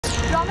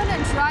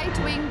Prominent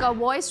right-wing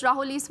voice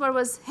Rahul Easwar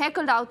was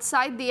heckled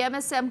outside the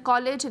MSM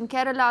College in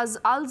Kerala's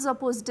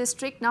Alzapur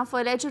district now for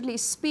allegedly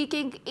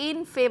speaking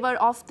in favour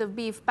of the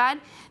beef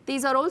ban.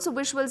 These are also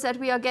visuals that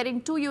we are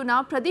getting to you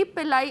now. Pradeep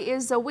Pillai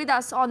is with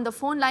us on the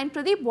phone line.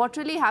 Pradeep, what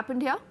really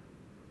happened here?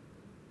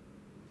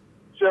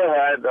 Sure,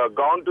 I had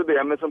gone to the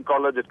MSM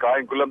College at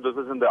Kayamkulam. This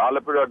is in the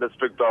Alappuzha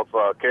district of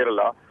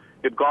Kerala.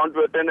 He'd gone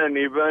to attend an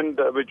event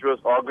which was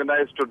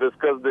organized to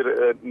discuss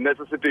the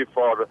necessity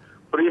for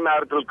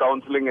premarital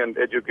counseling and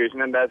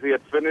education. And as he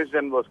had finished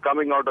and was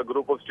coming out, a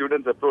group of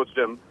students approached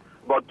him,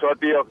 about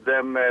 30 of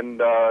them,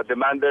 and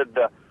demanded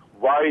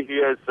why he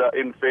is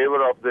in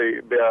favor of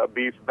the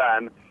beef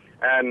ban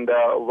and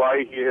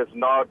why he has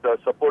not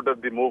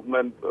supported the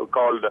movement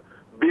called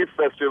Beef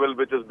Festival,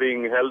 which is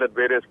being held at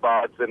various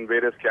parts and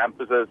various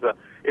campuses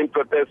in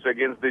protest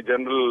against the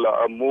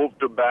general move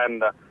to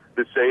ban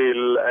the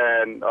sale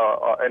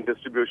and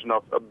distribution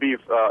of beef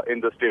in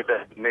the state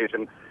and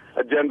nation.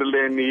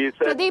 Generally, and he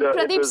said,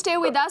 Pradeep, stay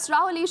with us.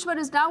 Rahul Easwar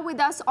is now with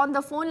us on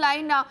the phone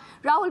line.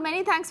 Rahul,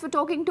 many thanks for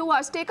talking to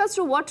us. Take us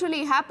through what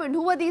really happened.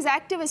 Who were these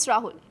activists,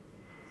 Rahul?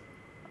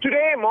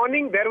 Today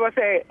morning, there was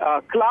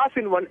a class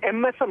in one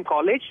MSM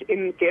College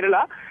in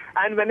Kerala.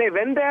 And when I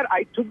went there,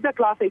 I took the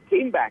class, I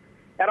came back.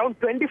 Around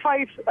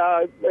 25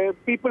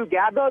 people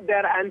gathered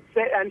there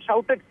and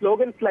shouted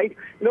slogans like,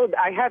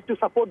 I have to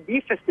support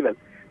Beef Festival.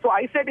 So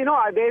I said,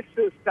 they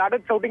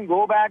started shouting,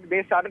 go back.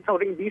 They started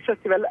shouting Beef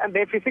Festival, and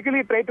they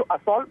physically tried to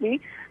assault me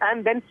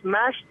and then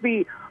smashed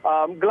the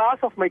glass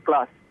of my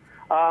class,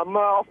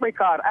 of my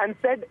car, and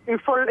said,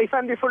 if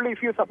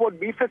you support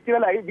Beef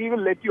Festival, we will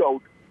let you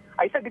out.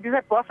 I said, it is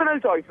a personal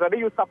choice. Whether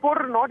you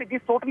support or not, it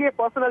is totally a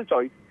personal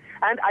choice.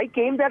 And I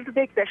came there to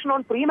take session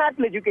on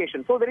premarital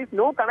education. So there is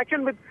no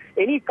connection with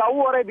any cow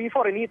or a beef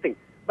or anything.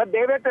 But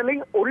they were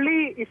telling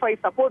only if I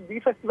support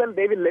Beef Festival,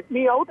 they will let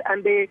me out.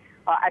 And they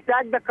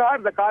attacked the car.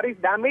 The car is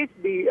damaged.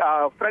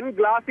 The front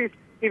glass is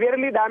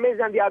severely damaged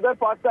and the other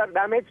parts are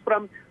damaged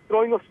from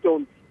throwing of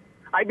stones.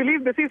 I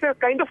believe this is a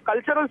kind of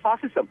cultural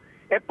fascism.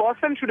 A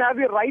person should have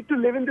the right to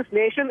live in this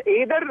nation,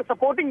 either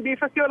supporting Beef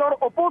Festival or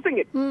opposing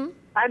it.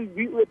 And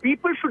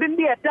people shouldn't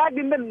be attacked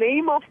in the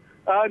name of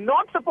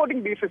not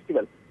supporting Beef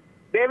Festival.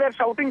 They were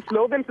shouting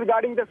slogans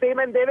regarding the same,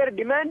 and they were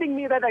demanding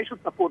me that I should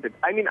support it.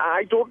 I mean,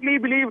 I totally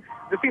believe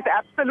this is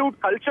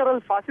absolute cultural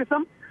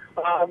fascism.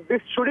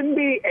 This shouldn't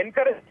be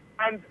encouraged,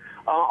 and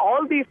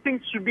all these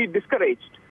things should be discouraged.